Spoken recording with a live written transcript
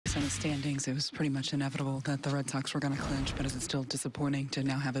Sox and the standings, it was pretty much inevitable that the Red Sox were going to clinch, but is it still disappointing to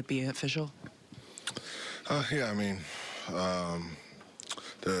now have it be official? Yeah, I mean,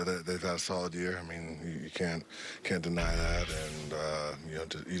 they've had a solid year. I mean, you can't deny that,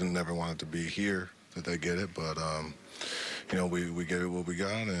 and you never want it to be here that they get it, but we get it what we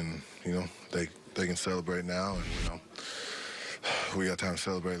got, and they can celebrate now, and we got time to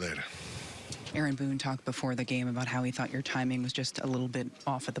celebrate later. Aaron Boone talked before the game about how he thought your timing was just a little bit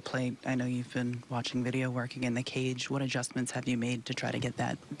off at the plate. I know you've been watching video working in the cage. What adjustments have you made to try to get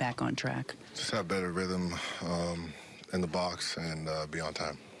that back on track? Just have better rhythm in the box and be on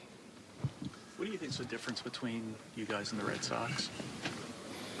time. What do you think is the difference between you guys and the Red Sox?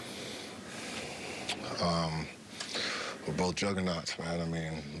 We're both juggernauts, man. I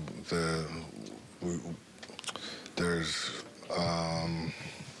mean, there's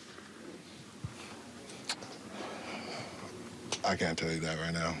I can't tell you that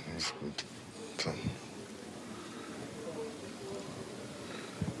right now. So.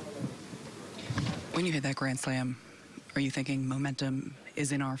 When you hit that grand slam, are you thinking momentum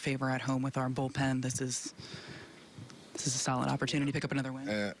is in our favor at home with our bullpen? This is a solid opportunity to pick up another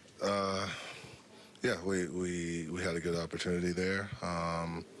win. Yeah, we had a good opportunity there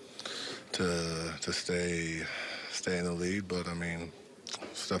to stay in the lead, but I mean,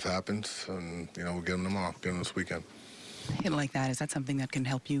 stuff happens, and we're getting them off, getting them this weekend. Hit like that, is that something that can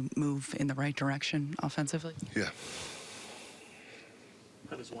help you move in the right direction offensively? Yeah.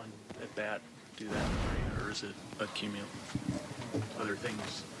 How does one at bat do that for you, or is it accumulate other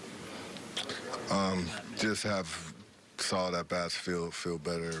things? Just have solid at bats, feel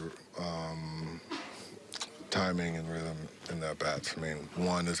better timing and rhythm in the at bats. I mean,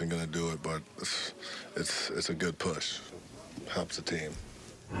 one isn't going to do it, but it's a good push. Helps the team.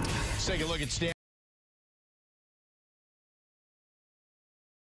 Let's take a look at Stanton.